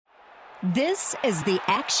This is the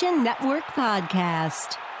Action Network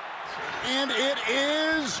Podcast. And it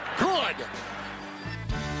is good.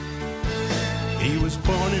 He was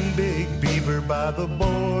born in Big Beaver by the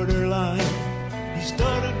borderline. He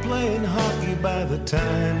started playing hockey by the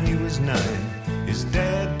time he was 9. His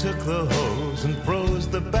dad took the hose and froze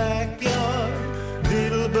the backyard.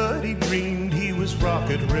 Little buddy dreamed he was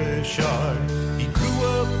Rocket Richard. He grew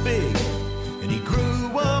up big and he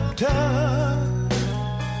grew up tough.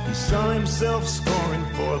 He saw himself scoring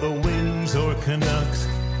for the Wings or Canucks,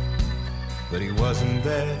 but he wasn't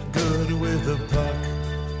that good with the puck.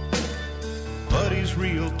 Buddy's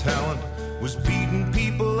real talent was beating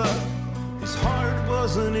people up. His heart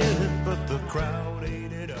wasn't in it, but the crowd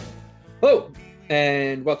ate it up. Hello,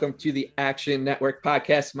 and welcome to the Action Network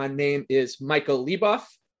Podcast. My name is Michael Leboff,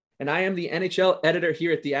 and I am the NHL editor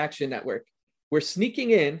here at the Action Network. We're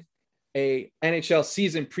sneaking in a NHL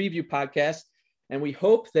season preview podcast, and we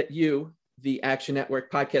hope that you, the Action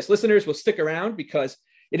Network Podcast listeners, will stick around because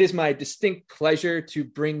it is my distinct pleasure to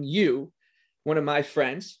bring you one of my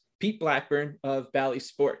friends, Pete Blackburn of Bally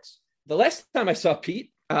Sports. The last time I saw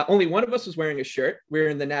Pete, only one of us was wearing a shirt. We were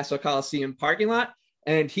in the Nassau Coliseum parking lot,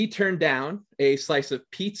 and he turned down a slice of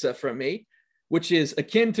pizza from me, which is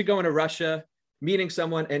akin to going to Russia, meeting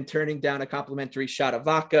someone, and turning down a complimentary shot of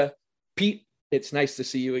vodka. Pete, it's nice to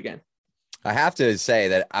see you again. I have to say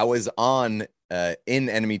that I was in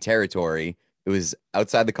enemy territory. It was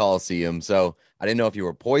outside the Coliseum, so I didn't know if you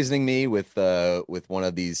were poisoning me with one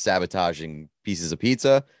of these sabotaging pieces of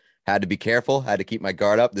pizza. Had to be careful. Had to keep my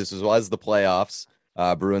guard up. This was the playoffs,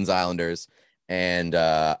 Bruins Islanders, and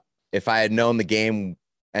if I had known the game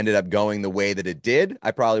ended up going the way that it did,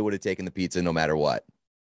 I probably would have taken the pizza no matter what.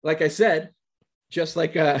 Like I said, just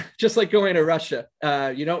like going to Russia,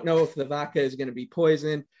 you don't know if the vodka is going to be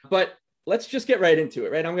poisoned, but let's just get right into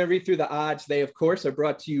it, right? I'm going to read through the odds. They, of course, are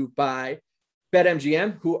brought to you by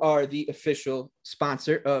BetMGM, who are the official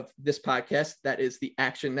sponsor of this podcast. That is the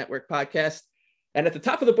Action Network Podcast. And at the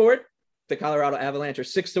top of the board, the Colorado Avalanche are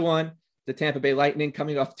 6-1. The Tampa Bay Lightning,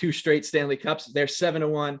 coming off 2 straight Stanley Cups, they're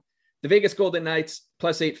 7-1. The Vegas Golden Knights,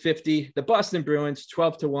 plus 850. The Boston Bruins,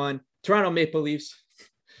 12-1. Toronto Maple Leafs,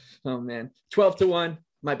 12-1.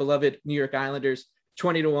 My beloved New York Islanders,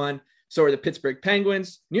 20-1. So are the Pittsburgh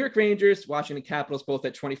Penguins, New York Rangers, Washington Capitals, both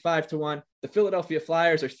at 25-1. The Philadelphia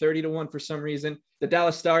Flyers are 30-1 for some reason. The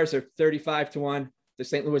Dallas Stars are 35-1. The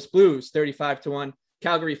St. Louis Blues, 35-1.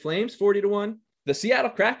 Calgary Flames, 40-1. The Seattle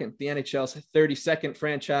Kraken, the NHL's 32nd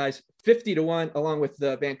franchise, 50-1, along with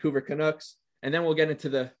the Vancouver Canucks. And then we'll get into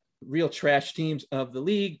the real trash teams of the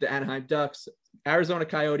league. The Anaheim Ducks, Arizona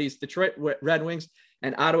Coyotes, Detroit Red Wings,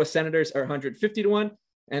 and Ottawa Senators are 150-1.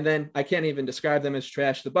 And then I can't even describe them as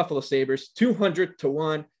trash. The Buffalo Sabres,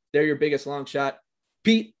 200-1. They're your biggest long shot.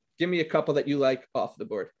 Pete, give me a couple that you like off the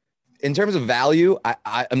board. In terms of value,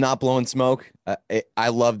 I'm not blowing smoke. I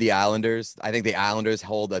love the Islanders. I think the Islanders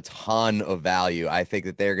hold a ton of value. I think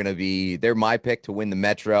that they're my pick to win the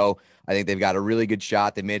Metro. I think they've got a really good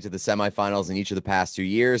shot. They made it to the semifinals in each of the past 2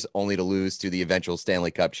 years, only to lose to the eventual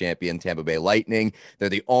Stanley Cup champion, Tampa Bay Lightning. They're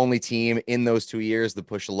the only team in those 2 years to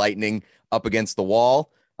push the Lightning up against the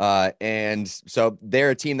wall. And so they're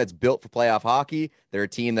a team that's built for playoff hockey. They're a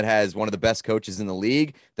team that has one of the best coaches in the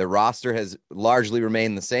league. Their roster has largely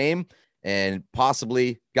remained the same and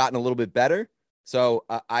possibly gotten a little bit better. So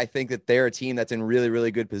I think that they're a team that's in really, really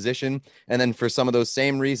good position. And then for some of those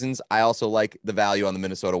same reasons, I also like the value on the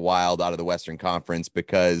Minnesota Wild out of the Western Conference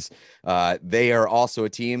because they are also a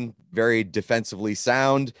team very defensively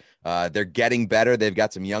sound. They're getting better. They've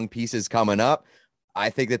got some young pieces coming up. I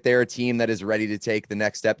think that they're a team that is ready to take the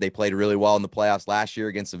next step. They played really well in the playoffs last year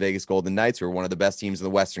against the Vegas Golden Knights, who are one of the best teams in the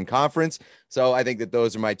Western Conference. So I think that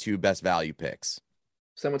those are my 2 best value picks.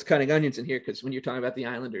 Someone's cutting onions in here because when you're talking about the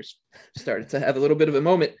Islanders, started to have a little bit of a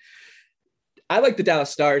moment. I like the Dallas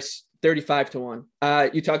Stars,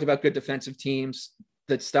 35-1. You talked about good defensive teams.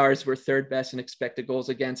 The Stars were 3rd best in expected goals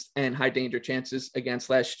against and high danger chances against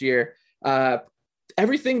last year.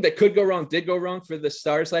 Everything that could go wrong did go wrong for the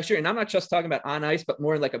Stars last year. And I'm not just talking about on ice, but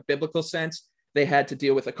more in like a biblical sense. They had to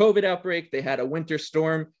deal with a COVID outbreak. They had a winter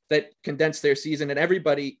storm that condensed their season, and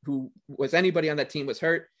everybody who was anybody on that team was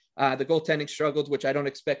hurt. The goaltending struggled, which I don't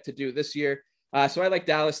expect to do this year. So I like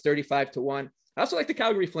Dallas 35-1. I also like the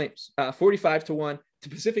Calgary Flames 45-1. The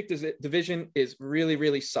Pacific Division is really,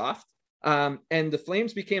 really soft. And the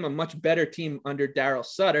Flames became a much better team under Darryl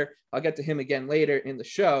Sutter. I'll get to him again later in the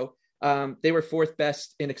show. They were 4th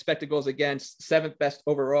best in expected goals against, 7th best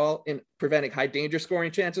overall in preventing high danger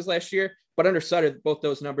scoring chances last year. But under Sutter, both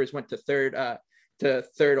those numbers went to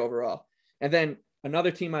third overall. And then another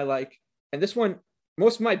team I like, and this one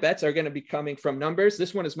most of my bets are going to be coming from numbers.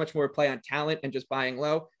 This one is much more a play on talent and just buying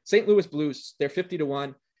low. St. Louis Blues, they're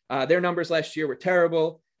 50-1. Their numbers last year were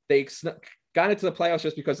terrible. They got into the playoffs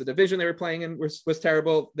just because the division they were playing in was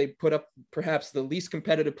terrible. They put up perhaps the least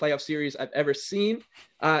competitive playoff series I've ever seen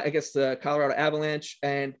against the Colorado Avalanche.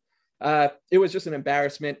 And it was just an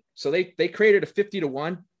embarrassment. So they created a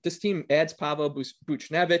 50-1. This team adds Pavel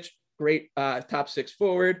Buchnevich, great top six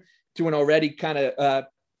forward, to an already kind of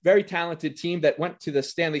very talented team that went to the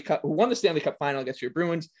Stanley Cup, who won the Stanley Cup final against your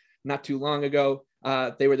Bruins not too long ago.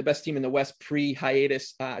 They were the best team in the West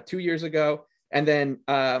pre-hiatus 2 years ago. And then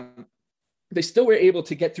they still were able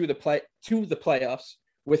to get through the playoffs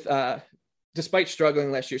with despite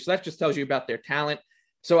struggling last year. So that just tells you about their talent.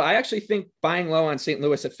 So I actually think buying low on St.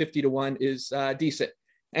 Louis at 50-1 is decent.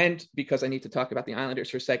 And because I need to talk about the Islanders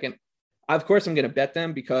for a second, of course I'm going to bet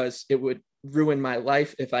them because it would ruin my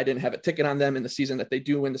life if I didn't have a ticket on them in the season that they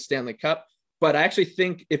do win the Stanley Cup. But I actually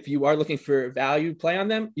think if you are looking for a value play on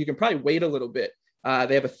them, you can probably wait a little bit.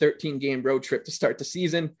 They have a 13-game road trip to start the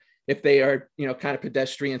season. If they are, kind of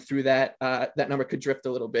pedestrian through that, that number could drift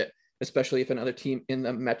a little bit, especially if another team in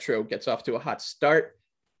the Metro gets off to a hot start.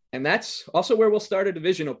 And that's also where we'll start our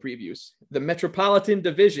divisional previews. The Metropolitan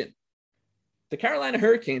Division. The Carolina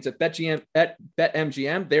Hurricanes at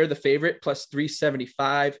BetMGM, they're the favorite, plus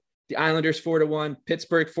 375. The Islanders 4-1,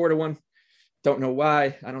 Pittsburgh 4-1. Don't know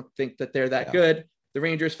why. I don't think that they're that good. The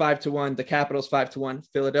Rangers 5-1, the Capitals 5-1,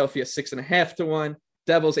 Philadelphia 6.5-1,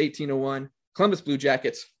 Devils 18-1, Columbus Blue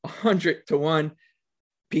Jackets 100-1.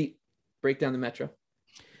 Pete, break down the Metro.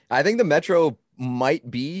 I think the Metro might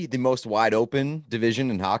be the most wide open division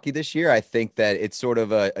in hockey this year. I think that it's sort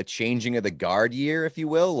of a changing of the guard year, if you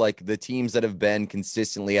will. Like the teams that have been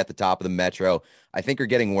consistently at the top of the Metro, I think are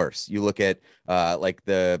getting worse. You look at like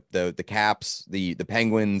the Caps, the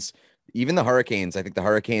Penguins, even the Hurricanes. I think the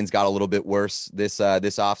Hurricanes got a little bit worse this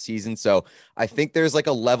offseason. So I think there's like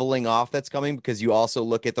a leveling off that's coming, because you also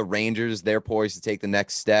look at the Rangers. They're poised to take the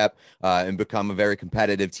next step and become a very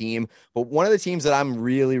competitive team. But one of the teams that I'm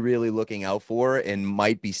really, really looking out for and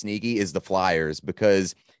might be sneaky is the Flyers,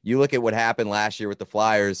 because you look at what happened last year with the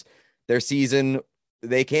Flyers. Their season,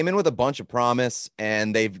 they came in with a bunch of promise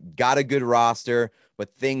and they've got a good roster,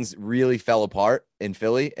 but things really fell apart in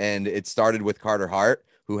Philly. And it started with Carter Hart,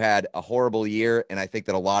 who had a horrible year. And I think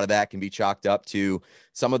that a lot of that can be chalked up to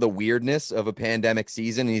some of the weirdness of a pandemic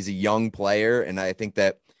season. He's a young player. And I think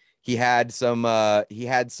that he had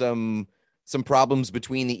some problems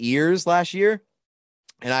between the ears last year.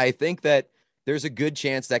 And I think that there's a good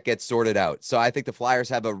chance that gets sorted out. So I think the Flyers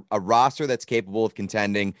have a roster that's capable of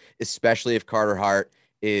contending, especially if Carter Hart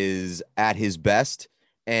is at his best.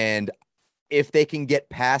 And if they can get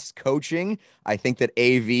past coaching, I think that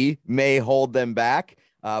AV may hold them back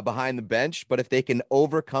behind the bench. But if they can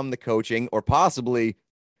overcome the coaching, or possibly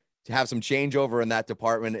to have some changeover in that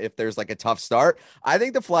department if there's like a tough start, I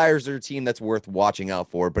think the Flyers are a team that's worth watching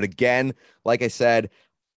out for. But again, like I said,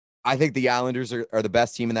 I think the Islanders are the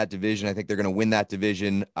best team in that division. I think they're going to win that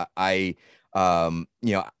division. I think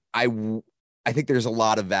there's a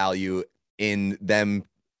lot of value in them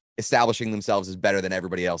establishing themselves as better than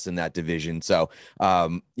everybody else in that division. So,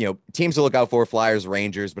 teams to look out for: Flyers,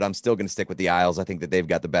 Rangers, but I'm still going to stick with the Isles. I think that they've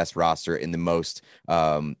got the best roster in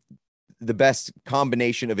the best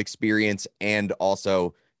combination of experience and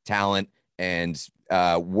also talent, and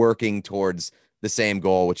working towards the same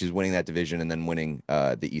goal, which is winning that division and then winning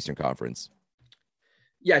the Eastern Conference.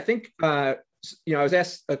 Yeah, I think, I was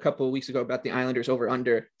asked a couple of weeks ago about the Islanders over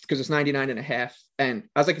under, because it's 99.5. And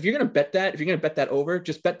I was like, if you're going to bet that over,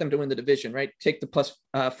 just bet them to win the division, right? Take the plus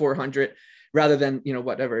 400 rather than,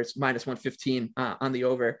 whatever, it's minus 115 on the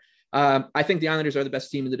over. I think the Islanders are the best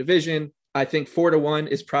team in the division. I think 4-1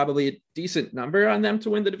 is probably a decent number on them to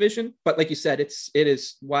win the division. But like you said, it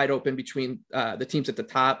is wide open between the teams at the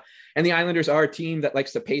top. And the Islanders are a team that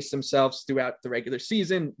likes to pace themselves throughout the regular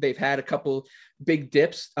season. They've had a couple big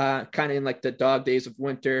dips, kind of in like the dog days of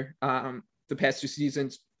winter, the past two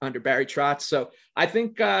seasons under Barry Trotz. So I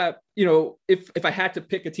think, if I had to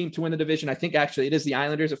pick a team to win the division, I think actually it is the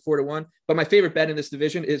Islanders at 4-1. But my favorite bet in this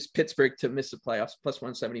division is Pittsburgh to miss the playoffs, plus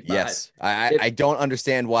 175. Yes, I don't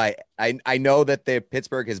understand why. I know that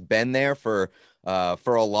Pittsburgh has been there for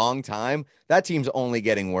a long time. That team's only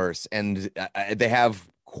getting worse, and they have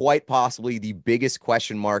quite possibly the biggest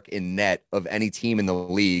question mark in net of any team in the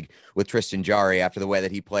league with Tristan Jarry after the way that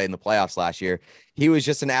he played in the playoffs last year. He was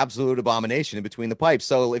just an absolute abomination in between the pipes.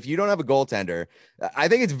 So if you don't have a goaltender, I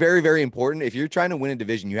think it's very, very important. If you're trying to win a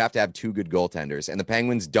division, you have to have two good goaltenders, and the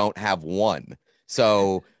Penguins don't have one.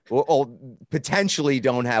 So potentially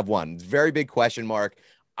don't have one. Very big question mark.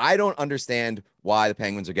 I don't understand why the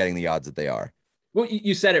Penguins are getting the odds that they are. Well,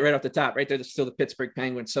 you said it right off the top, right? They're still the Pittsburgh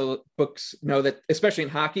Penguins. So books know that, especially in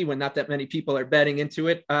hockey, when not that many people are betting into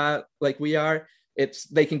it, like we are,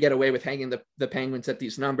 they can get away with hanging the Penguins at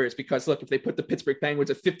these numbers because look, if they put the Pittsburgh Penguins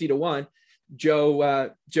at 50-1,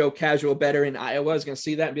 Joe casual better in Iowa is going to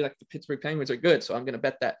see that and be like, the Pittsburgh Penguins are good, so I'm going to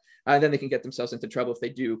bet that. Then they can get themselves into trouble if they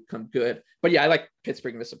do come good. But yeah, I like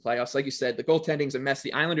Pittsburgh in the playoffs. Like you said, the goaltending's a mess.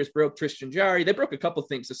 The Islanders broke Tristan Jarry. They broke a couple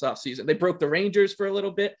things this offseason. They broke the Rangers for a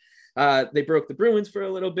little bit. They broke the Bruins for a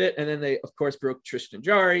little bit, and then they, of course, broke Tristan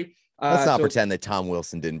Jarry. Let's not pretend that Tom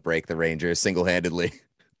Wilson didn't break the Rangers single-handedly.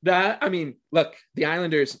 I mean, look, the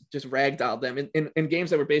Islanders just ragdolled them in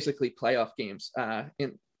games that were basically playoff games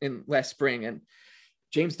in last spring. And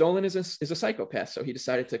James Dolan is a psychopath, so he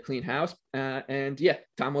decided to clean house. And yeah,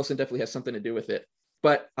 Tom Wilson definitely has something to do with it.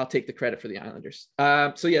 But I'll take the credit for the Islanders.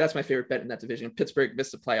 So yeah, that's my favorite bet in that division. Pittsburgh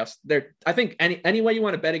missed the playoffs. I think any way you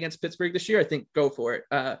want to bet against Pittsburgh this year, I think go for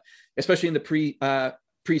it. Especially in the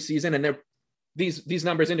preseason, and these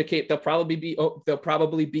numbers indicate they'll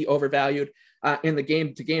probably be overvalued in the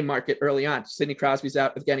game-to-game market early on. Sidney Crosby's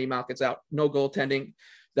out, Evgeny Malkin's out, no goaltending,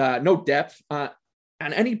 no depth on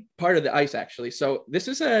any part of the ice actually. So this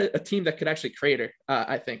is a team that could actually crater,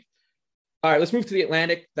 I think. All right, let's move to the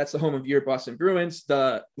Atlantic. That's the home of your Boston Bruins.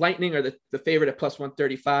 The Lightning are the favorite at plus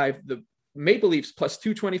 135. The Maple Leafs plus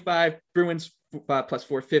 225. Bruins plus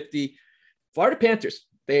 450. Florida Panthers.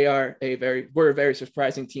 They were a very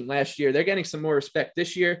surprising team last year. They're getting some more respect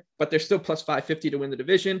this year, but they're still plus 550 to win the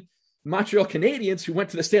division. Montreal Canadiens, who went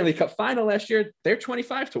to the Stanley Cup final last year, they're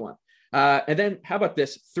 25-1. And then how about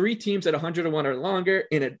this? 3 teams at 100-1 or longer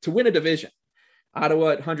to win a division. Ottawa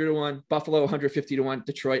at 100-1, Buffalo 150-1,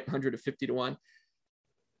 Detroit 150-1.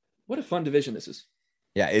 What a fun division this is.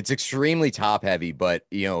 Yeah, it's extremely top heavy, but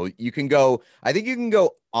I think you can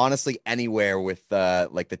go honestly anywhere with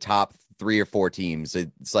like the top 3 or 4 teams.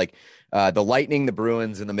 It's like the Lightning, the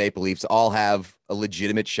Bruins, and the Maple Leafs all have a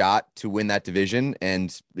legitimate shot to win that division.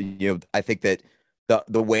 And I think that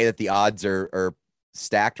the way that the odds are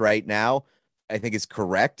stacked right now, I think is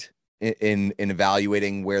correct in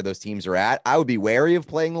evaluating where those teams are at. I would be wary of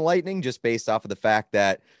playing the Lightning just based off of the fact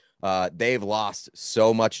that they've lost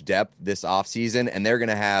so much depth this offseason, and they're going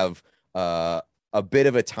to have a bit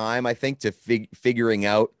of a time, I think, to figuring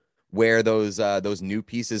out where those new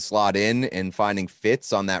pieces slot in and finding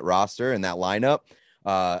fits on that roster and that lineup.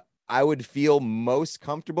 I would feel most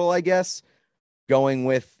comfortable, I guess, going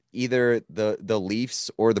with either the Leafs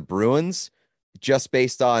or the Bruins, just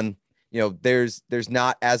based on, there's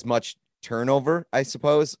not as much turnover, I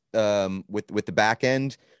suppose, with the back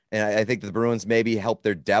end. And I think the Bruins maybe help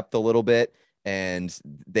their depth a little bit, and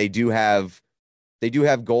they do have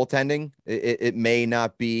goaltending. It may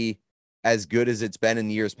not be as good as it's been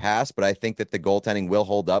in years past, but I think that the goaltending will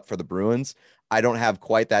hold up for the Bruins. I don't have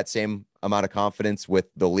quite that same amount of confidence with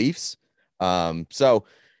the Leafs. So,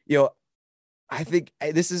 I think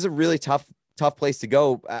this is a really tough place to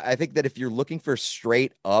go. I think that if you're looking for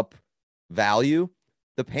straight up value,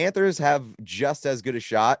 the Panthers have just as good a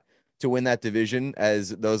shot to win that division as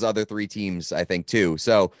those other 3 teams, I think, too.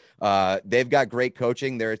 So they've got great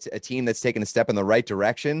coaching. They're a team that's taken a step in the right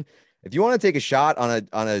direction. If you want to take a shot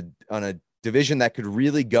on a division that could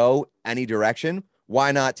really go any direction,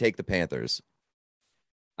 why not take the Panthers?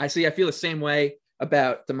 I feel the same way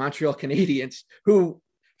about the Montreal Canadiens, who,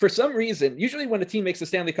 for some reason, usually when a team makes the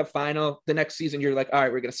Stanley Cup final, the next season you're like, all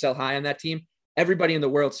right, we're going to sell high on that team. Everybody in the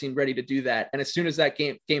world seemed ready to do that. And as soon as that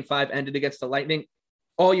game 5 ended against the Lightning,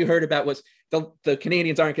 all you heard about was the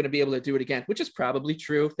Canadiens aren't going to be able to do it again, which is probably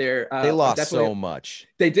true. They lost so much.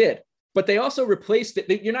 They did. But they also replaced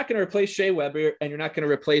it. You're not going to replace Shea Weber, and you're not going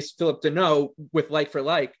to replace Philip Deneau with like for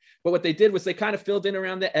like. But what they did was they kind of filled in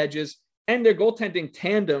around the edges, and their goaltending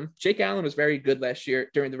tandem. Wake Allen was very good last year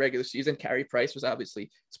during the regular season. Carey Price was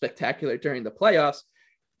obviously spectacular during the playoffs.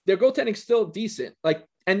 Their goaltending's still decent.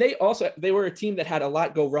 And they were a team that had a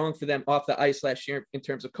lot go wrong for them off the ice last year in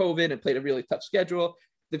terms of COVID and played a really tough schedule.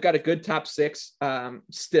 They've got a good top 6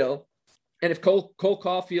 still. And if Cole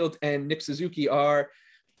Caulfield and Nick Suzuki are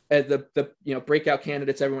the breakout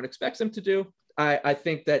candidates everyone expects them to do, I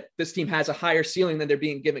think that this team has a higher ceiling than they're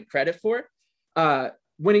being given credit for.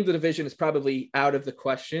 Winning the division is probably out of the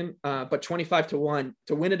question, but 25-1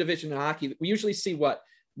 to win a division in hockey, we usually see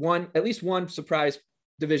at least one surprise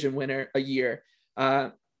division winner a year.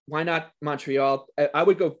 Why not Montreal? I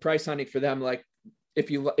would go price hunting for them. Like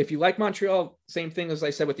if you like Montreal, same thing as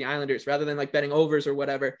I said with the Islanders, rather than like betting overs or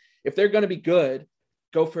whatever. If they're going to be good,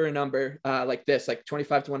 go for a number like this, like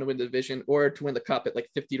 25-1 to win the division, or to win the cup at like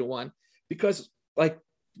 50-1, because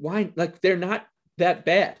why? They're not that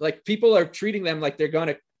bad. Like, people are treating them like they're going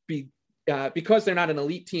to be because they're not an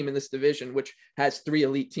elite team in this division, which has 3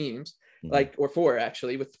 elite teams, or 4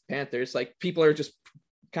 actually with Panthers, like people are just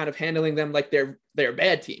kind of handling them like they're a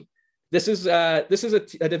bad team. This is a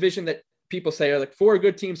division that people say are like 4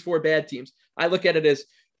 good teams, 4 bad teams. I look at it as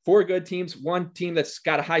 4 good teams, 1 team that's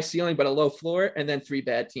got a high ceiling but a low floor, and then 3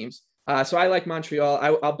 bad teams. So I like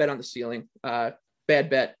Montreal. I'll bet on the ceiling. Bad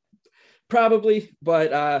bet, probably,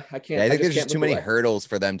 but I can't. Yeah, I think there's just too many hurdles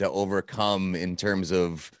for them to overcome in terms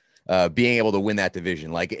of being able to win that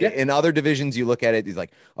division. Like in other divisions, you look at it, it's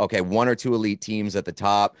like, okay, 1 or 2 elite teams at the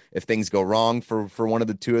top. If things go wrong for one of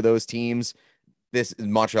the 2 of those teams, this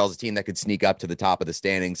Montreal's a team that could sneak up to the top of the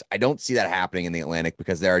standings. I don't see that happening in the Atlantic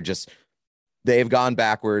because they've gone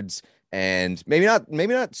backwards, and maybe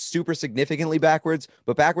not super significantly backwards,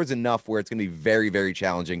 but backwards enough where it's going to be very, very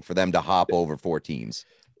challenging for them to hop over 4 teams.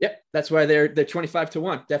 Yep, that's why they're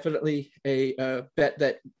 25-1. Definitely a bet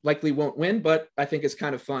that likely won't win, but I think it's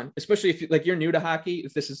kind of fun, especially if you're new to hockey.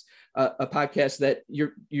 If this is a podcast that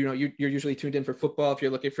you're usually tuned in for football, if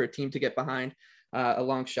you're looking for a team to get behind, a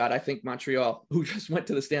long shot, I think Montreal, who just went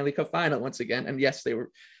to the Stanley Cup final once again, and yes,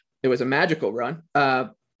 it was a magical run,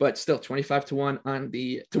 but still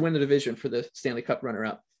 25-1 to win the division for the Stanley Cup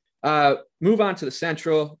runner-up. Move on to the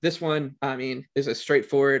Central. This one, is as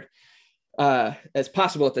straightforward as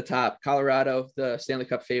possible at the top. Colorado, the Stanley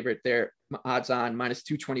Cup favorite, they're odds on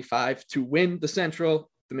 -225 to win the Central.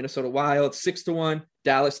 The Minnesota Wild 6-1,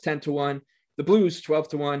 Dallas 10-1, the Blues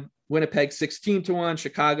 12-1, Winnipeg 16-1,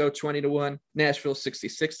 Chicago 20-1, Nashville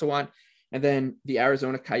 66-1, and then the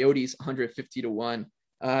Arizona Coyotes 150-1.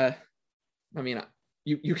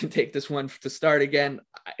 You can take this one to start again.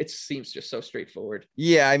 It seems just so straightforward.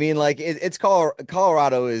 Yeah, it's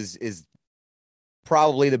Colorado is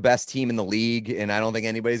probably the best team in the league, and I don't think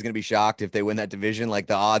anybody's going to be shocked if they win that division. Like,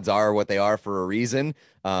 the odds are what they are for a reason.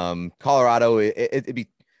 Colorado,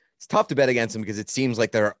 it's tough to bet against them because it seems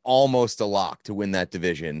like they're almost a lock to win that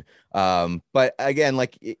division. But again,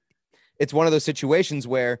 it's one of those situations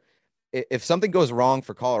where if something goes wrong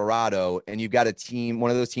for Colorado and you've got a team,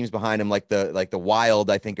 one of those teams behind them, like the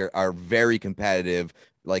Wild, I think are very competitive,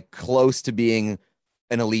 like close to being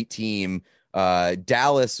an elite team.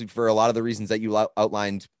 Dallas, for a lot of the reasons that you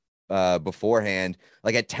outlined beforehand,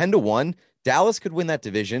 like at 10-1, Dallas could win that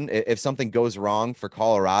division if something goes wrong for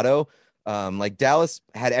Colorado. Dallas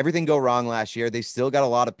had everything go wrong last year. They still got a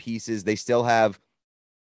lot of pieces. They still have,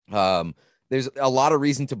 there's a lot of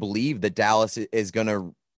reason to believe that Dallas is going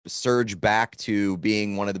to surge back to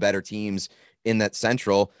being one of the better teams in that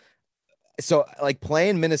Central. So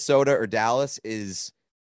playing Minnesota or Dallas is,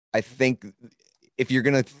 I think, if you're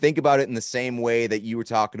going to think about it in the same way that you were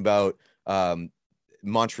talking about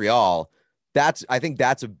Montreal, I think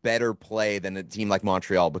that's a better play than a team like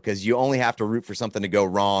Montreal, because you only have to root for something to go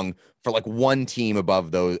wrong for one team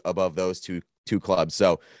above those two clubs.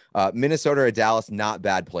 So Minnesota or Dallas, not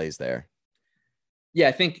bad plays there. Yeah,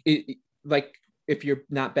 I think if you're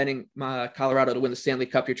not betting Colorado to win the Stanley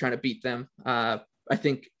Cup, you're trying to beat them. I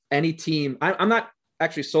think any team, I'm not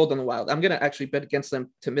actually sold on the Wild. I'm going to actually bet against them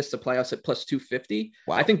to miss the playoffs at +250.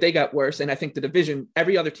 Wow. I think they got worse. And I think the division,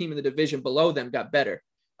 every other team in the division below them got better.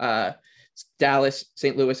 Dallas,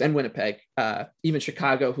 St. Louis, and Winnipeg, even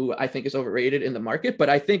Chicago, who I think is overrated in the market. But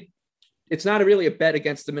I think it's not really a bet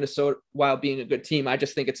against the Minnesota Wild being a good team. I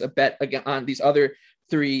just think it's a bet again on these other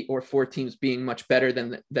 3 or 4 teams being much better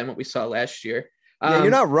than what we saw last year. Yeah,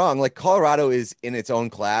 you're not wrong. Colorado is in its own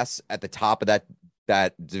class at the top of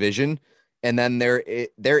that division. And then there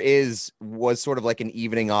was sort of an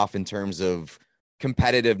evening off in terms of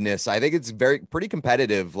competitiveness. I think it's pretty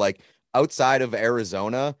competitive. Outside of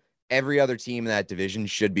Arizona, every other team in that division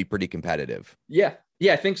should be pretty competitive. Yeah,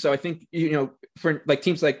 I think so. I think, for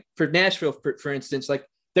teams for Nashville, for instance,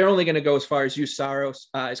 they're only going to go as far as Saros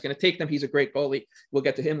is going to take them. He's a great goalie. We'll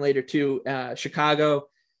get to him later too. Chicago,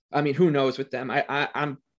 who knows with them?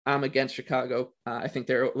 I'm against Chicago. I think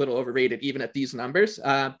they're a little overrated even at these numbers.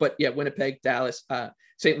 But yeah, Winnipeg, Dallas,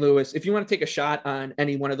 St. Louis. If you want to take a shot on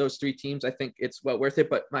any one of those 3 teams, I think it's well worth it.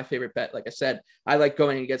 But my favorite bet, like I said, I like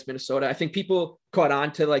going against Minnesota. I think people caught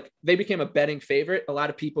on to they became a betting favorite. A lot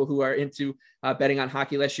of people who are into betting on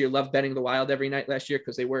hockey last year loved betting the Wild every night last year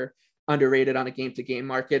because they were underrated on a game-to-game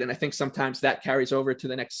market. And I think sometimes that carries over to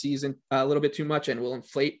the next season a little bit too much and will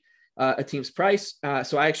inflate a team's price.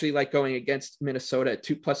 So I actually like going against Minnesota at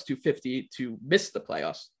 +250 to miss the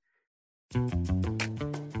playoffs.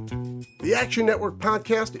 The Action Network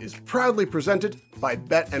podcast is proudly presented by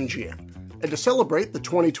BetMGM. And to celebrate the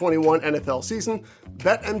 2021 NFL season,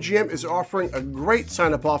 BetMGM is offering a great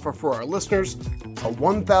sign-up offer for our listeners, a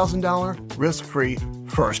 $1,000 risk-free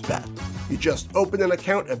first bet. You just open an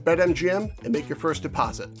account at BetMGM and make your first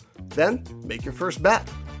deposit. Then make your first bet.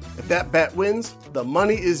 If that bet wins, the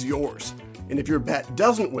money is yours. And if your bet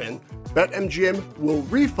doesn't win, BetMGM will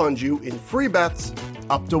refund you in free bets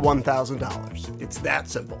up to $1,000. It's that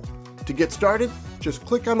simple. To get started, just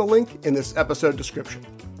click on the link in this episode description.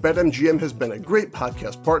 BetMGM has been a great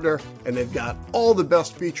podcast partner, and they've got all the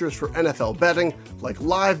best features for NFL betting, like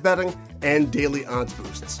live betting and daily odds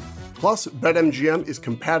boosts. Plus, BetMGM is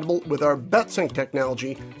compatible with our BetSync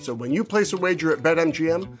technology, so when you place a wager at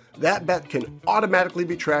BetMGM, that bet can automatically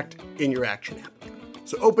be tracked in your Action app.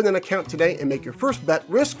 So open an account today and make your first bet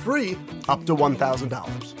risk-free up to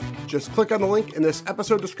 $1,000. Just click on the link in this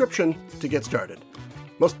episode description to get started.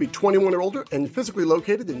 Must be 21 or older and physically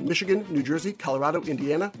located in Michigan, New Jersey, Colorado,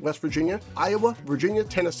 Indiana, West Virginia, Iowa, Virginia,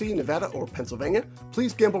 Tennessee, Nevada, or Pennsylvania.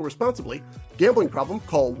 Please gamble responsibly. Gambling problem?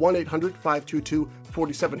 Call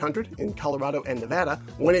 1-800-522-4700 in Colorado and Nevada,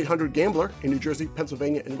 1-800-GAMBLER in New Jersey,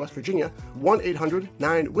 Pennsylvania, and West Virginia,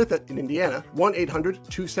 1-800-9-WITH-IT in Indiana,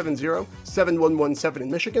 1-800-270-7117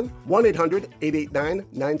 in Michigan,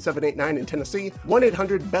 1-800-889-9789 in Tennessee,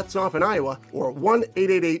 1-800-BETS-OFF in Iowa, or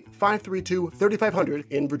 1-888-532-3500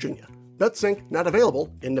 in Virginia. BetSync not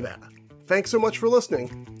available in Nevada. Thanks so much for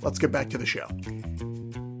listening. Let's get back to the show.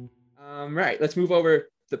 Right. Let's move over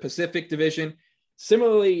the Pacific Division.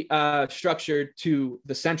 Similarly structured to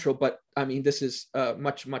the Central, but I mean, this is a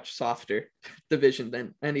much, much softer division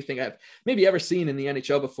than anything I've maybe ever seen in the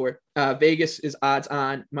NHL before. Vegas is odds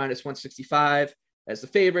on -165 as the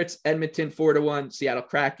favorites. Edmonton 4-1, Seattle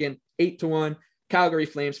Kraken 8-1, Calgary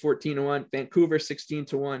Flames 14-1, Vancouver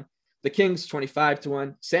 16-1. The Kings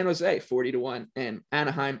 25-1, San Jose 40-1, and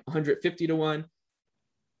Anaheim 150-1.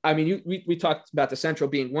 I mean, we talked about the Central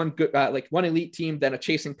being one good, one elite team, then a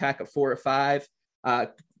chasing pack of 4 or 5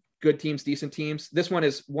 good teams, decent teams. This one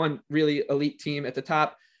is one really elite team at the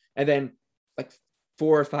top, and then like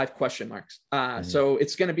 4 or 5 question marks. So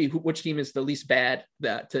it's going to be which team is the least bad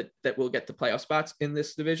that will get the playoff spots in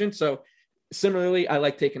this division. So similarly, I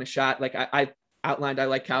like taking a shot. Like I outlined, I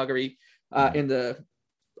like Calgary in the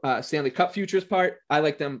Stanley Cup futures part. I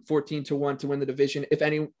like them 14-1 to win the division.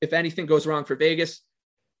 If anything goes wrong for Vegas,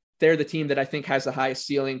 they're the team that I think has the highest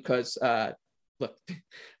ceiling because look,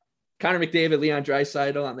 Connor McDavid, Leon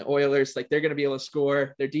Draisaitl on the Oilers, like they're going to be able to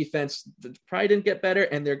score. Their defense probably didn't get better,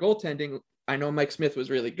 and their goaltending. I know Mike Smith was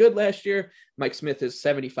really good last year. Mike Smith is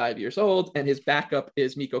 75 years old, and his backup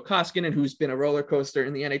is Mikko Koskinen, who's been a roller coaster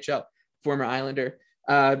in the NHL, former Islander.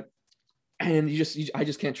 And I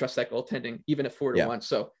just can't trust that goaltending, even at 4-1.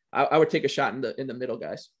 So I would take a shot in the middle,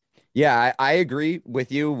 guys. Yeah, I agree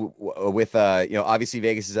with you with, obviously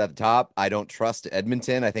Vegas is at the top. I don't trust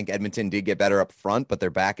Edmonton. I think Edmonton did get better up front, but their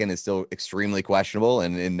back end is still extremely questionable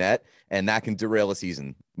and in net, and that can derail a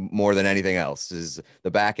season more than anything else is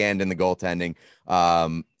the back end and the goaltending.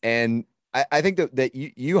 And I think that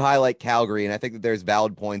you highlight Calgary, and I think that there's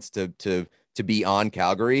valid points to be on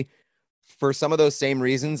Calgary. For some of those same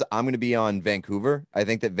reasons, I'm going to be on Vancouver. I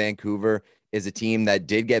think that Vancouver is a team that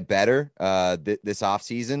did get better this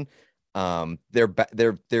offseason.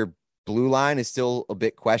 Their blue line is still a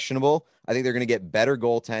bit questionable. I think they're going to get better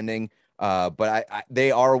goaltending, but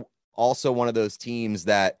they are also one of those teams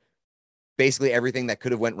that basically everything that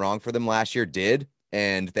could have went wrong for them last year did,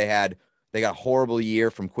 and they got a horrible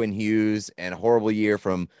year from Quinn Hughes and a horrible year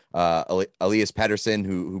from Elias Pettersson,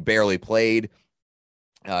 who barely played.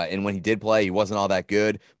 And when he did play, he wasn't all that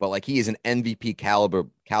good, but like he is an MVP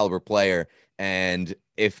caliber player. And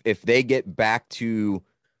if they get back to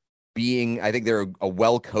being, I think they're a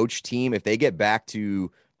well-coached team. If they get back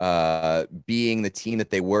to being the team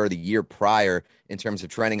that they were the year prior in terms of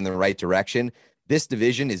trending in the right direction, this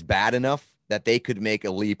division is bad enough that they could make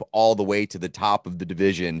a leap all the way to the top of the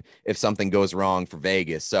division if something goes wrong for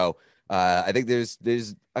Vegas. So I think there's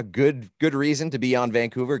a good reason to be on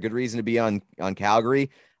Vancouver, good reason to be on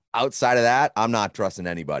Calgary. Outside of that, I'm not trusting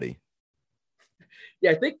anybody.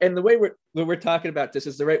 Yeah, I think, and the way we're talking about this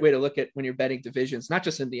is the right way to look at when you're betting divisions, not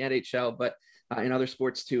just in the NHL, but in other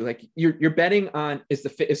sports too. Like you're betting on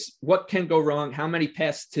is what can go wrong, how many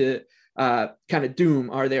paths to kind of doom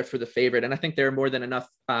are there for the favorite, and I think there are more than enough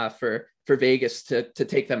for Vegas to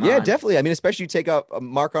take them. Yeah, on. Definitely. I mean, especially you take up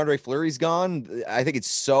Marc-Andre Fleury's gone. I think it's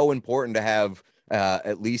so important to have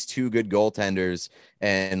at least 2 good goaltenders,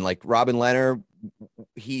 and like Robin Lehner,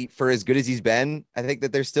 for as good as he's been, I think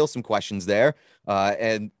that there's still some questions there.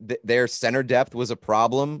 And their center depth was a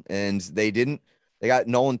problem, and they got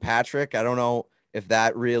Nolan Patrick. I don't know if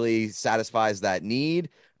that really satisfies that need.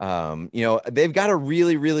 They've got a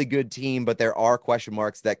really, really good team, but there are question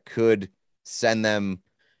marks that could send them,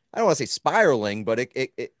 I don't want to say spiraling, but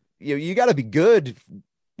you got to be good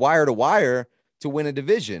wire to wire to win a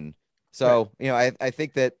division. So, I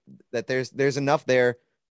think that there's enough there,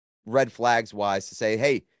 red flags wise, to say,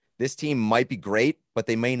 hey, this team might be great, but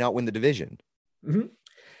they may not win the division. Mm-hmm.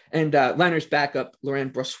 And Liners backup,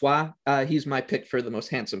 Laurent Brossoit, he's my pick for the most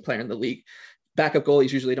handsome player in the league. Backup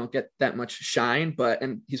goalies usually don't get that much shine,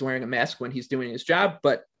 and he's wearing a mask when he's doing his job.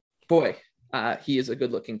 But boy, he is a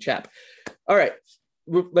good-looking chap. All right,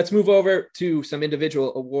 let's move over to some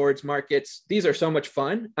individual awards markets. These are so much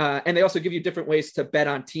fun, and they also give you different ways to bet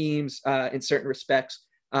on teams in certain respects.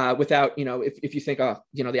 Without, if you think,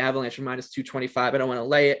 the Avalanche are minus 225, I don't want to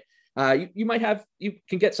lay it. You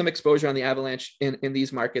can get some exposure on the Avalanche in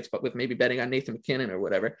these markets, but with maybe betting on Nathan McKinnon or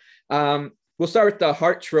whatever. We'll start with the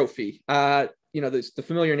Hart Trophy. There's the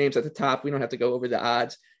familiar names at the top. We don't have to go over the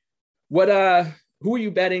odds. Who are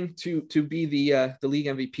you betting to be the league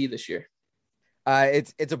MVP this year?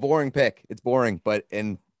 It's a boring pick. It's boring, but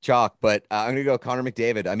in chalk. But I'm gonna go Connor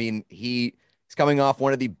McDavid. I mean, he's coming off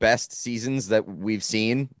one of the best seasons that we've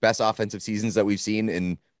seen, best offensive seasons that we've seen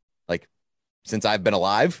in since I've been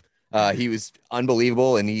alive. He was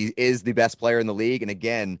unbelievable, and he is the best player in the league. And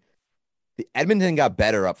again, the Edmonton got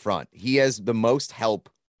better up front. He has the most help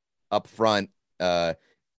up front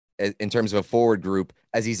in terms of a forward group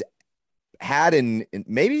as he's had in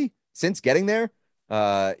maybe since getting there.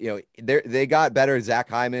 They got better. Zach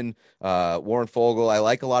Hyman, Warren Fogle. I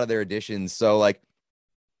like a lot of their additions. So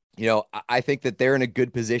I think that they're in a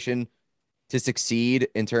good position to succeed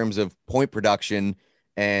in terms of point production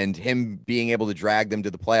and him being able to drag them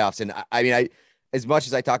to the playoffs. And I as much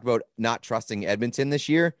as I talked about not trusting Edmonton this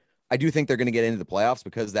year, I do think they're going to get into the playoffs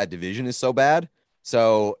because that division is so bad.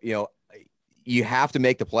 So, you have to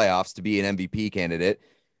make the playoffs to be an MVP candidate.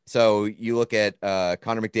 So you look at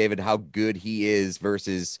Connor McDavid, how good he is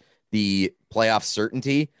versus the playoff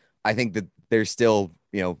certainty. I think that there's still,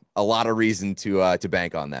 a lot of reason to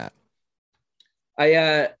bank on that.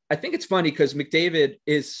 I think it's funny because McDavid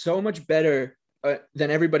is so much better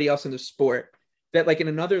than everybody else in the sport that in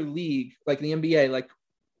another league, like the NBA,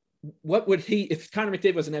 what would if Connor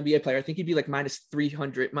McDavid was an NBA player, I think he'd be minus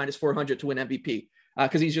 300, minus 400 to win MVP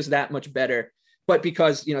because he's just that much better. But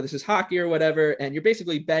because, this is hockey or whatever, and you're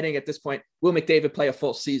basically betting at this point, will McDavid play a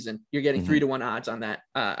full season? You're getting 3-1 odds on that.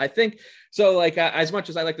 I think so. As much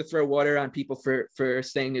as I like to throw water on people for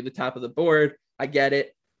staying near the top of the board, I get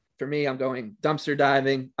it. For me, I'm going dumpster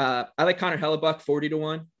diving. I like Connor Hellebuck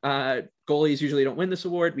 40-1. Goalies usually don't win this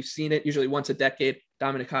award. We've seen it usually once a decade.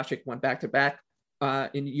 Dominik Hasek won back-to-back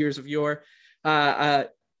in years of yore.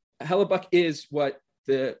 Hellebuck is what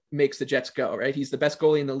makes the Jets go, right? He's the best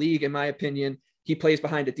goalie in the league, in my opinion. He plays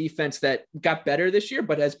behind a defense that got better this year,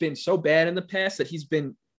 but has been so bad in the past that he's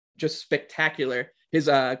been just spectacular. His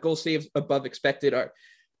goal saves above expected are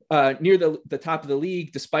near the top of the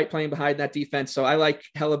league, despite playing behind that defense. So I like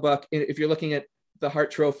Hellebuck. If you're looking at the Hart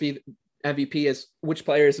Trophy MVP as which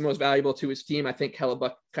player is the most valuable to his team, I think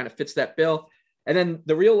Hellebuck kind of fits that bill. And then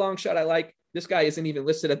the real long shot I like, this guy isn't even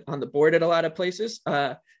listed on the board at a lot of places,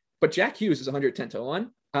 but Jack Hughes is 110-1.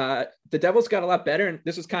 The Devils got a lot better. And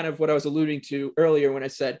this is kind of what I was alluding to earlier when I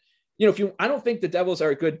said, I don't think the Devils are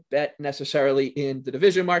a good bet necessarily in the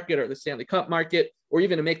division market or the Stanley Cup market, or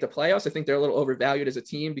even to make the playoffs. I think they're a little overvalued as a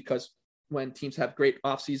team because when teams have great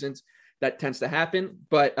off seasons, that tends to happen.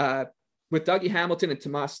 But with Dougie Hamilton and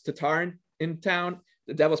Tomas Tatar in town,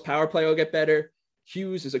 the Devils power play will get better.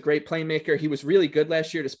 Hughes is a great playmaker. He was really good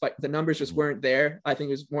last year, despite the numbers just weren't there. I think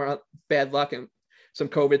it was more bad luck and some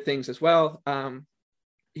COVID things as well.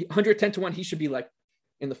 110-1, he should be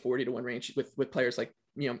in the 40-1 range with players like,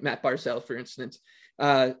 Matt Barzal, for instance.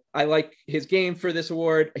 I like his game for this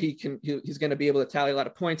award. He's going to be able to tally a lot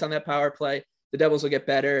of points on that power play. The Devils will get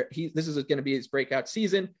better. This is going to be his breakout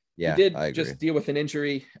season. Yeah, he did just deal with an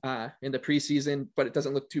injury in the preseason, but it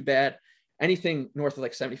doesn't look too bad. Anything north of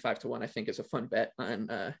 75-1, I think, is a fun bet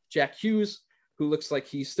on Jack Hughes, who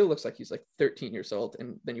still looks like he's 13 years old.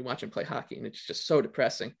 And then you watch him play hockey and it's just so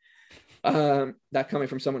depressing. That coming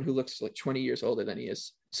from someone who looks 20 years older than he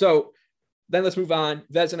is. So then let's move on.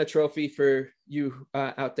 Vezina Trophy for you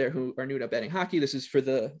out there who are new to betting hockey. This is for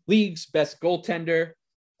the league's best goaltender.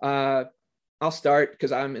 I'll start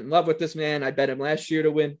because I'm in love with this man. I bet him last year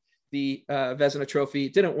to win the Vezina Trophy.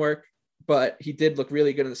 It didn't work, but he did look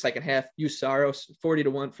really good in the second half. Juuse Saros,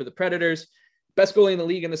 40-1 for the Predators. Best goalie in the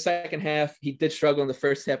league in the second half. He did struggle in the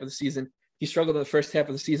first half of the season. He struggled in the first half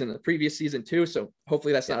of the season in the previous season too, so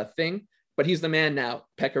hopefully that's not a thing. But he's the man now.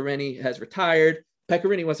 Pekka Rinne has retired. Pekka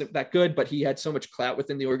Rinne wasn't that good, but he had so much clout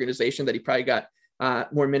within the organization that he probably got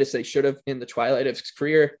more minutes than he should have in the twilight of his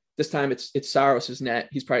career. This time it's Saros' net.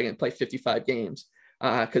 He's probably going to play 55 games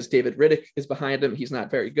because David Riddick is behind him. He's not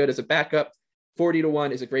very good as a backup.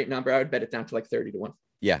 40-1 is a great number. I would bet it down to like 30-1.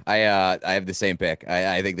 Yeah, I have the same pick.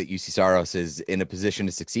 I think that UC Saros is in a position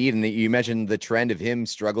to succeed. And you mentioned the trend of him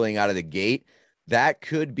struggling out of the gate. That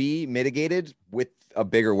could be mitigated with a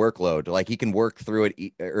bigger workload. Like he can work through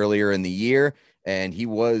it earlier in the year. And he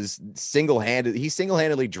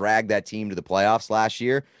single-handedly dragged that team to the playoffs last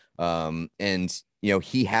year. And,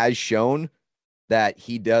 he has shown that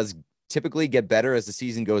he does typically get better as the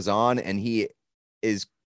season goes on. And he is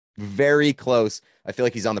very close. I feel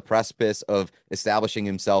like he's on the precipice of establishing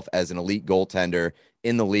himself as an elite goaltender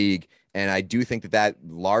in the league. And I do think that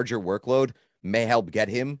larger workload may help get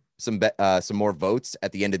him some more votes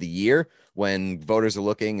at the end of the year when voters are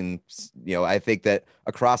looking. And, I think that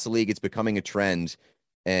across the league, it's becoming a trend,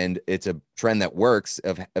 and it's a trend that works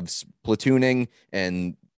of platooning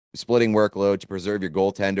and splitting workload to preserve your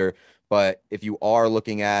goaltender. But if you are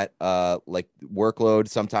looking at like workload,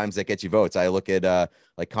 sometimes that gets you votes. I look at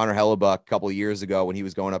like Connor Hellebuck a couple of years ago when he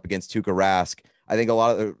was going up against Tuukka Rask. I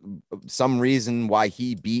think some reason why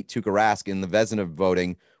he beat Tuukka Rask in the Vezina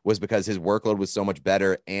voting was because his workload was so much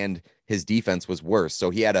better and his defense was worse. So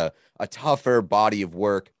he had a tougher body of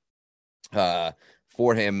work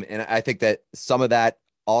for him. And I think that some of that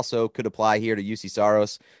also could apply here to UC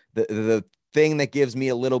Saros. The thing that gives me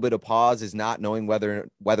a little bit of pause is not knowing whether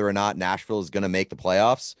or not Nashville is going to make the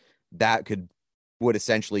playoffs. That would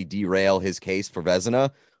essentially derail his case for Vezina.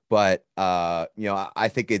 But I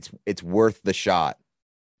think it's worth the shot.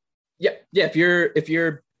 Yeah. If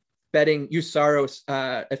you're betting UC Saros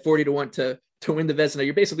at 40-1 to win the Vezina,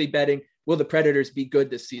 you're basically betting, will the Predators be good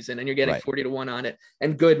this season? And you're getting 40-1 on it.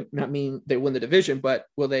 And good, not mean they win the division, but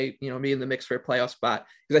will they, be in the mix for a playoff spot?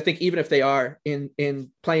 Because I think even if they are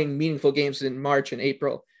in playing meaningful games in March and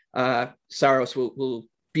April, Saros will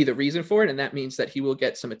be the reason for it. And that means that he will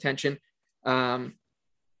get some attention.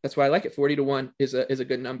 That's why I like it. 40-1 is a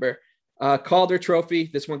good number. Calder Trophy.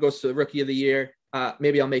 This one goes to the Rookie of the Year.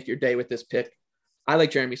 Maybe I'll make your day with this pick. I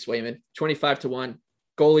like Jeremy Swayman, 25-1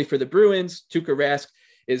 goalie for the Bruins. Tuukka Rask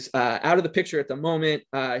is out of the picture at the moment.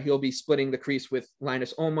 He'll be splitting the crease with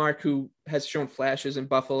Linus Ullmark, who has shown flashes in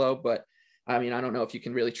Buffalo, but I don't know if you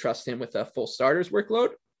can really trust him with a full starters workload.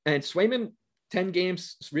 And Swayman, 10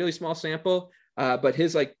 games, really small sample, but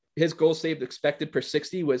his goal saved expected per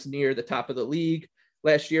 60 was near the top of the league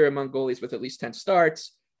last year among goalies with at least 10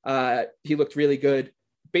 starts. He looked really good.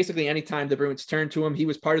 Basically, anytime the Bruins turned to him, he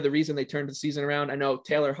was part of the reason they turned the season around. I know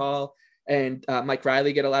Taylor Hall and Mike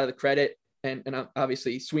Riley get a lot of the credit, and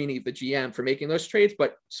obviously Sweeney, the GM, for making those trades.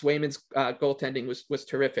 But Swayman's goaltending was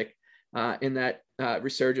terrific in that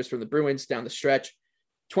resurgence from the Bruins down the stretch.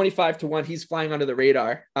 25-1, he's flying under the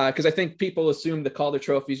radar because I think people assume the Calder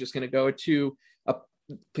Trophy is just going to go to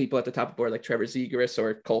people at the top of the board like Trevor Zegras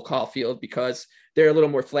or Cole Caulfield because they're a little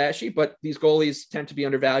more flashy, but these goalies tend to be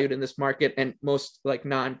undervalued in this market and most like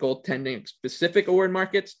non-goaltending specific award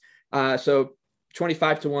markets. So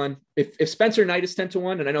 25-1. If Spencer Knight is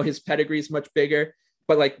 10-1, and I know his pedigree is much bigger,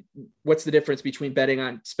 but like, what's the difference between betting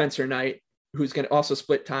on Spencer Knight, who's going to also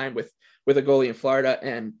split time with a goalie in Florida,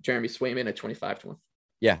 and Jeremy Swayman at 25-1?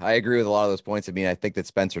 Yeah, I agree with a lot of those points. I think that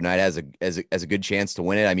Spencer Knight has a good chance to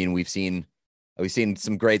win it. We've seen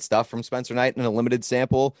some great stuff from Spencer Knight in a limited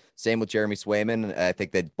sample. Same with Jeremy Swayman. I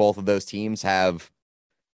think that both of those teams have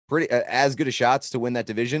pretty as good a shots to win that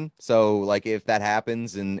division. So like if that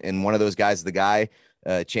happens and one of those guys is the guy,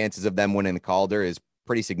 chances of them winning the Calder is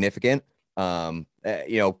pretty significant.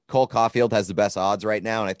 Cole Caulfield has the best odds right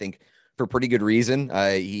now. And I think for pretty good reason.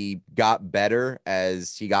 He got better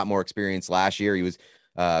as he got more experience last year. He was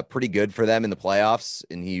pretty good for them in the playoffs,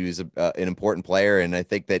 and he was an important player. And I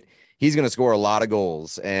think that he's going to score a lot of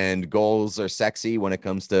goals, and goals are sexy when it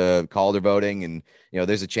comes to Calder voting. And,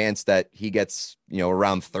 there's a chance that he gets,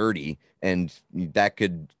 around 30, and that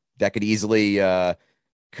could easily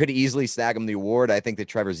snag him the award. I think that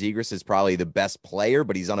Trevor Zegras is probably the best player,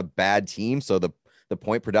 but he's on a bad team. So the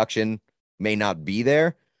point production may not be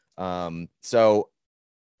there. So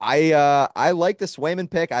I like the Swayman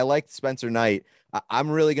pick. I like Spencer Knight. I'm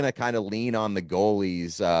really going to kind of lean on the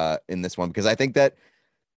goalies in this one, because I think that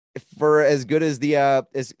for as good as the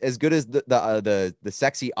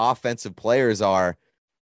sexy offensive players are,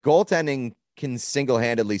 goaltending can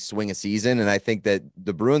single-handedly swing a season. And I think that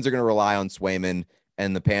the Bruins are going to rely on Swayman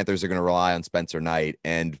and the Panthers are going to rely on Spencer Knight.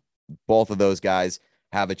 And both of those guys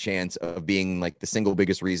have a chance of being like one of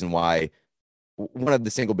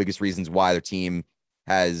the single biggest reasons why their team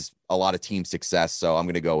has a lot of team success. So I'm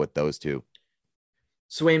going to go with those two.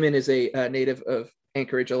 Swayman is a native of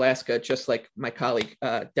Anchorage, Alaska, just like my colleague,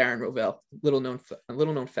 Darren Rovell. Little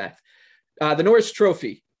known fact. The Norris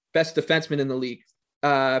Trophy, best defenseman in the league.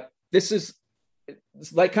 This is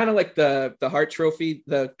it's like kind of like the Hart Trophy.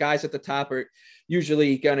 The guys at the top are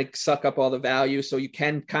usually going to suck up all the value, so you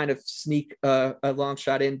can kind of sneak a long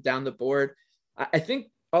shot in down the board. I think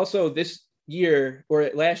also this year or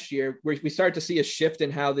last year, we started to see a shift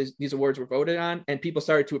in how these awards were voted on, and people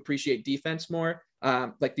started to appreciate defense more,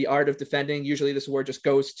 like the art of defending. Usually this award just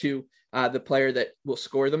goes to the player that will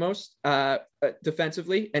score the most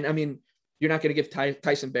defensively. And I mean, you're not going to give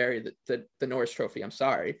Tyson Barrie the Norris Trophy. I'm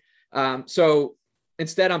sorry. So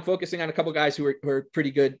instead, I'm focusing on a couple guys who are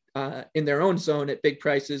pretty good in their own zone at big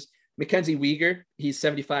prices. Mackenzie Weegar, he's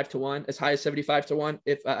 75-1, as high as 75-1.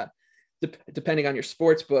 If depending on your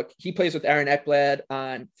sports book, he plays with Aaron Ekblad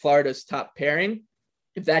on Florida's top pairing.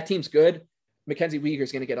 If that team's good, Mackenzie Weegar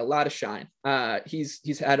is going to get a lot of shine.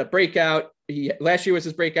 He's had a breakout. Last year was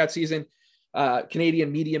his breakout season.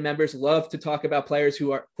 Canadian media members love to talk about players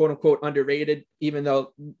who are quote unquote underrated, even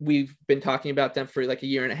though we've been talking about them for like a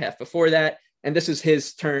year and a half before that. And this is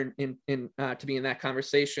his turn to be in that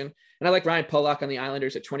conversation. And I like Ryan Pulock on the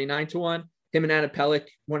Islanders at 29-1. Him and Adam Pelech,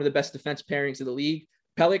 one of the best defense pairings of the league.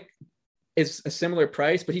 Pelech is a similar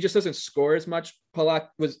price, but he just doesn't score as much. Pulock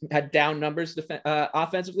had down numbers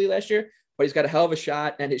offensively last year, but he's got a hell of a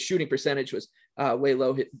shot, and his shooting percentage was way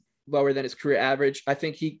lower than his career average. I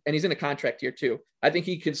think and he's in a contract year too. I think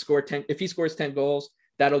he could score 10. If he scores 10 goals,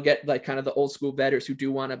 that'll get like kind of the old school bettors who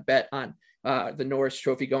do want to bet on the Norris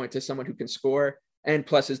Trophy going to someone who can score. And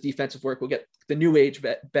plus his defensive work will get the new age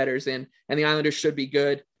bettors in, and the Islanders should be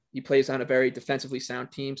good. He plays on a very defensively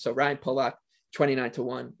sound team. So Ryan Pulock,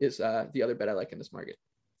 29-1 is the other bet I like in this market.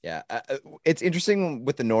 Yeah, it's interesting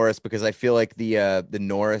with the Norris because I feel like the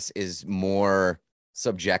Norris is more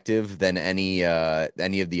subjective than any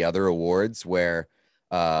of the other awards, where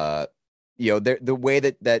the way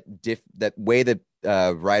that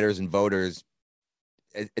writers and voters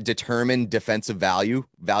determine defensive value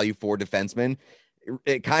for defensemen,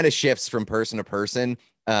 it kind of shifts from person to person,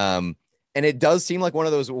 and it does seem like one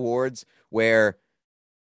of those awards where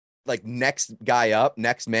like next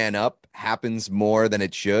man up happens more than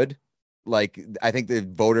it should. Like I think the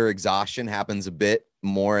voter exhaustion happens a bit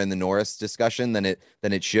more in the Norris discussion than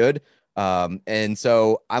it should. And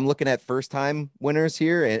so I'm looking at first time winners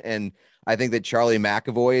here. And I think that Charlie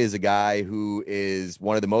McAvoy is a guy who is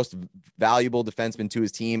one of the most valuable defensemen to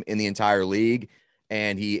his team in the entire league.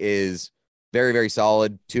 And he is very, very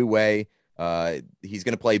solid two-way. He's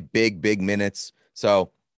going to play big minutes.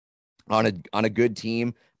 So on a good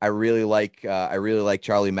team, I really like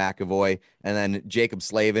Charlie McAvoy. And then Jacob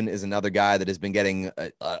Slavin is another guy that has been getting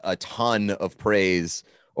a ton of praise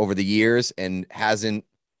over the years and hasn't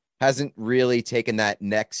really taken that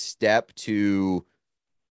next step to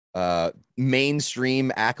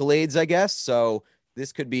mainstream accolades, I guess. So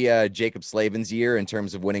this could be Jacob Slavin's year in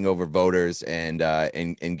terms of winning over voters and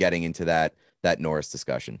getting into that Norris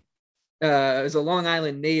discussion. As a Long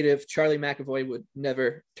Island native, Charlie McAvoy would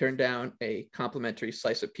never turn down a complimentary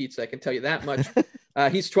slice of pizza. I can tell you that much.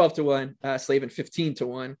 He's 12-1, Slavin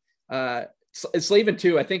 15-1. Slavin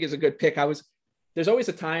too, I think, is a good pick. There's always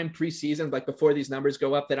a time preseason, like before these numbers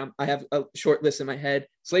go up, that I have a short list in my head.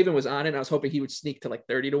 Slavin was on it, and I was hoping he would sneak to like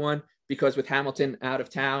 30-1 because with Hamilton out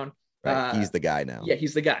of town, right, he's the guy now. Yeah,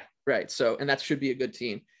 he's the guy, right? So, and that should be a good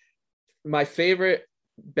team. My favorite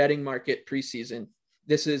betting market preseason.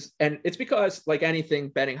 And it's because like anything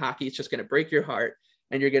betting hockey, it's just going to break your heart,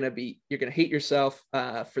 and you're going to hate yourself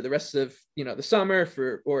for the rest of the summer.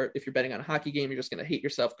 Or if you're betting on a hockey game, you're just going to hate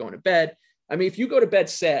yourself going to bed. I mean, if you go to bed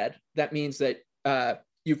sad, that means that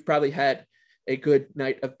you've probably had a good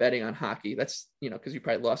night of betting on hockey. That's because you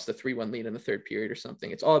probably lost the 3-1 lead in the third period or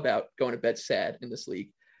something. It's all about going to bed sad in this league.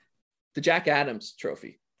 The Jack Adams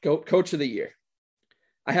Trophy, Coach of the Year.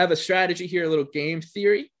 I have a strategy here, a little game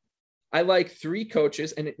theory. I like 3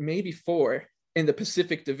 coaches, and it may be 4 in the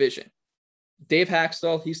Pacific Division. Dave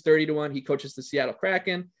Haxtell, he's 30-1. He coaches the Seattle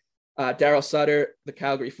Kraken. Daryl Sutter, the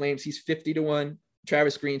Calgary Flames, he's 50-1.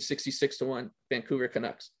 Travis Green, 66-1. Vancouver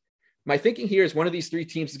Canucks. My thinking here is one of these 3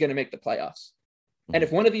 teams is going to make the playoffs. And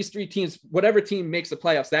if one of these 3 teams, whatever team makes the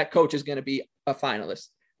playoffs, that coach is going to be a finalist,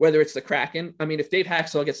 whether it's the Kraken. I mean, if Dave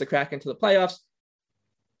Haxtell gets the Kraken to the playoffs,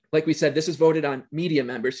 like we said, this is voted on media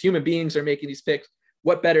members. Human beings are making these picks.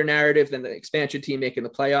 What better narrative than the expansion team making the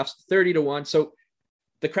playoffs? 30-1. So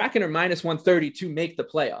the Kraken are -130 to make the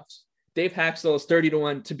playoffs. Dave Haxtell is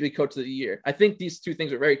 30-1 to be coach of the year. I think these 2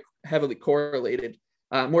 things are very heavily correlated,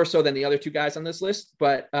 more so than the other 2 guys on this list.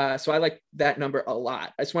 But so I like that number a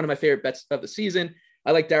lot. It's one of my favorite bets of the season.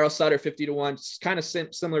 I like Daryl Sutter 50-1, kind of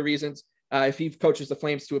similar reasons. If he coaches the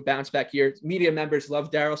Flames to a bounce back year, media members love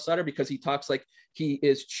Daryl Sutter because he talks like he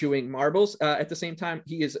is chewing marbles. At the same time,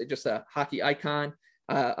 he is just a hockey icon.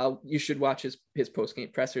 You should watch his post game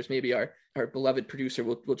pressers. Maybe our beloved producer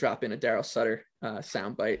will drop in a Daryl Sutter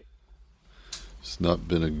soundbite. It's not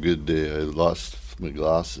been a good day. I lost my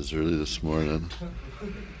glasses early this morning,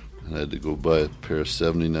 and I had to go buy a pair of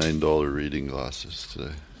 $79 reading glasses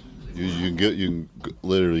today. You can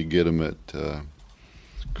literally get them at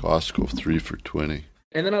Costco 3 for $20.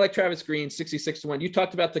 And then I like Travis Green, 66-1. You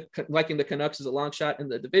talked about liking the Canucks as a long shot in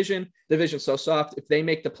the division. The division's so soft. If they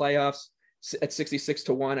make the playoffs at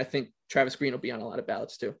 66-1, I think Travis Green will be on a lot of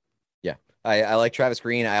ballots too. Yeah, I like Travis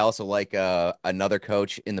Green. I also like another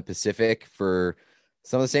coach in the Pacific for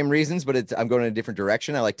some of the same reasons, but I'm going in a different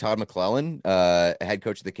direction. I like Todd McClellan, head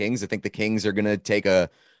coach of the Kings. I think the Kings are going to take a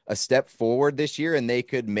step forward this year, and they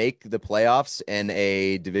could make the playoffs in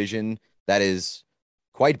a division that is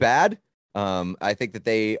quite bad. I think that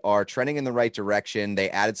they are trending in the right direction. They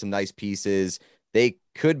added some nice pieces. They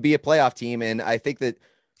could be a playoff team. And I think that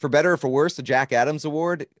for better or for worse, the Jack Adams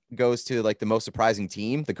Award goes to like the most surprising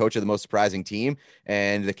team, the coach of the most surprising team.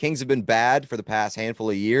 And the Kings have been bad for the past handful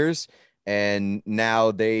of years, and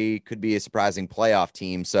now they could be a surprising playoff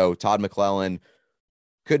team. So Todd McClellan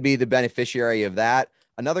could be the beneficiary of that.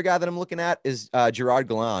 Another guy that I'm looking at is Gerard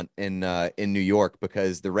Gallant in New York,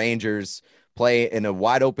 because the Rangers play in a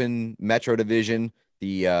wide open Metro division.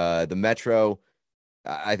 The Metro,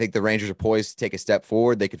 I think the Rangers are poised to take a step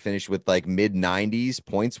forward. They could finish with like mid 90s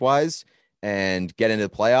points wise and get into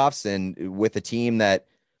the playoffs. And with a team that,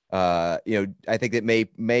 I think that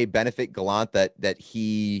may benefit Gallant that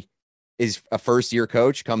he is a first year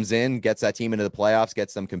coach, comes in, gets that team into the playoffs,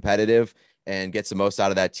 gets them competitive, and gets the most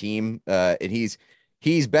out of that team. And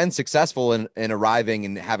he's been successful in arriving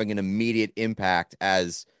and having an immediate impact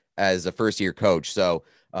as a first-year coach. So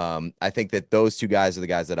I think that those two guys are the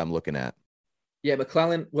guys that I'm looking at. Yeah,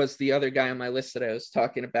 McClellan was the other guy on my list that I was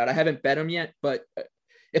talking about. I haven't bet him yet, but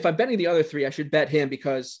if I'm betting the other three, I should bet him,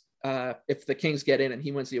 because if the Kings get in and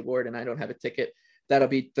he wins the award and I don't have a ticket, that'll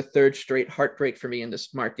be the third straight heartbreak for me in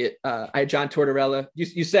this market. I had John Tortorella.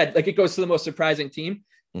 You said like it goes to the most surprising team.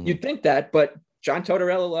 Mm-hmm. You'd think that, but John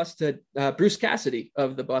Tortorella lost to Bruce Cassidy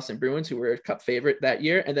of the Boston Bruins, who were a cup favorite that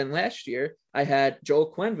year. And then last year I had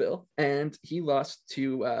Joel Quenneville, and he lost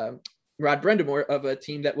to Rod Brendamore of a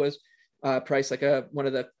team that was priced like one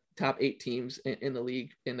of the top 8 teams in the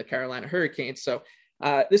league, in the Carolina Hurricanes. So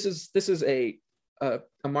this is a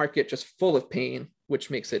market just full of pain, which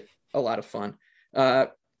makes it a lot of fun.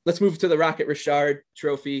 Let's move to the Rocket Richard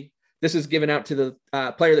Trophy. This is given out to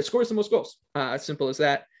the player that scores the most goals. Simple as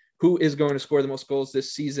that. Who is going to score the most goals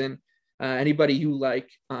this season? Anybody you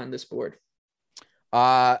like on this board?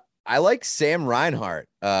 I like Sam Reinhart.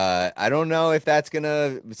 I don't know if that's going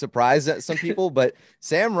to surprise some people, but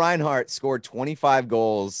Sam Reinhart scored 25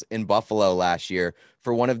 goals in Buffalo last year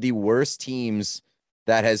for one of the worst teams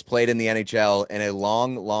that has played in the NHL in a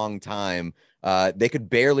long, long time. They could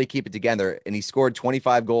barely keep it together, and he scored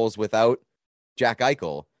 25 goals without Jack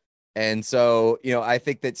Eichel. And so, I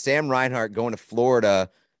think that Sam Reinhart going to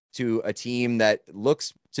Florida, to a team that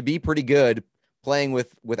looks to be pretty good, playing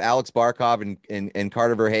with Alex Barkov and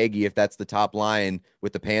Carter Verhaeghe, if that's the top line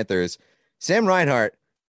with the Panthers, Sam Reinhart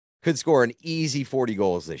could score an easy 40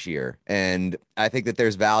 goals this year. And I think that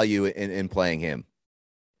there's value in playing him.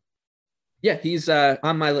 Yeah, he's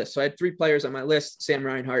on my list. So I had 3 players on my list. Sam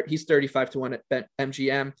Reinhart, he's 35-1 at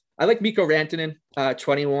BetMGM. I like Mikko Rantanen,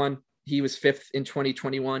 21. He was 5th in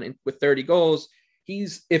 2021 with 30 goals.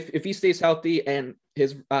 If he stays healthy and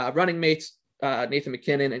his running mates, Nathan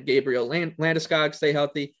McKinnon and Gabriel Landeskog, stay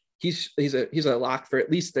healthy, he's a lock for at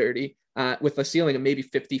least 30 with a ceiling of maybe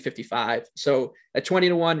 50, 55. So at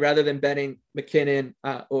 20-1, rather than betting McKinnon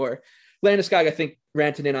or Landeskog, I think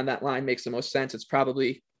Rantanen on that line makes the most sense. It's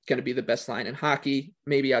probably going to be the best line in hockey,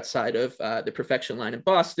 maybe outside of the perfection line in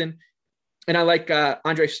Boston. And I like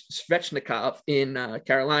Andrei Svechnikov in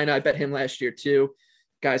Carolina. I bet him last year too.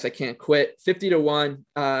 Guys, I can't quit.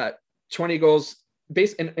 50-1, 20 goals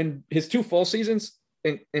based in his 2 full seasons.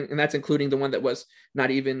 And that's including the one that was not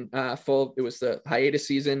even full. It was the hiatus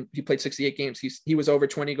season. He played 68 games. He was over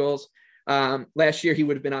 20 goals. Last year, he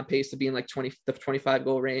would have been on pace to be in like the 25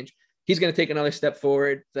 goal range. He's going to take another step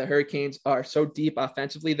forward. The Hurricanes are so deep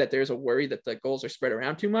offensively that there's a worry that the goals are spread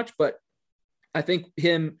around too much. But I think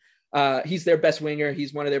he's their best winger.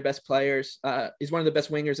 He's one of their best players. He's one of the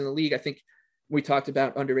best wingers in the league. I think we talked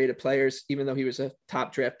about underrated players. Even though he was a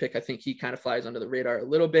top draft pick, I think he kind of flies under the radar a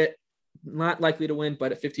little bit. Not likely to win,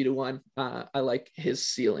 but at 50-1, I like his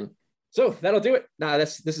ceiling. So that'll do it.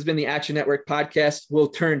 This has been the Action Network podcast. We'll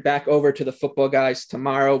turn back over to the football guys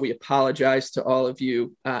tomorrow. We apologize to all of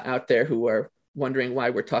you out there who are wondering why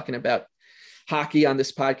we're talking about hockey on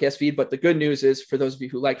this podcast feed. But the good news is, for those of you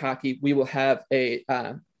who like hockey, we will have a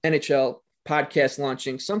NHL podcast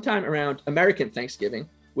launching sometime around American Thanksgiving,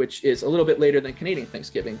 which is a little bit later than Canadian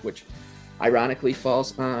Thanksgiving, which ironically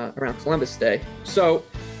falls around Columbus Day. So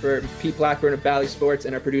for Pete Blackburn of Bally Sports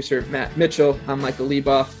and our producer, Matt Mitchell, I'm Michael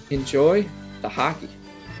Lieboff. Enjoy the hockey.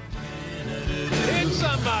 Hit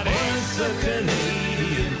somebody.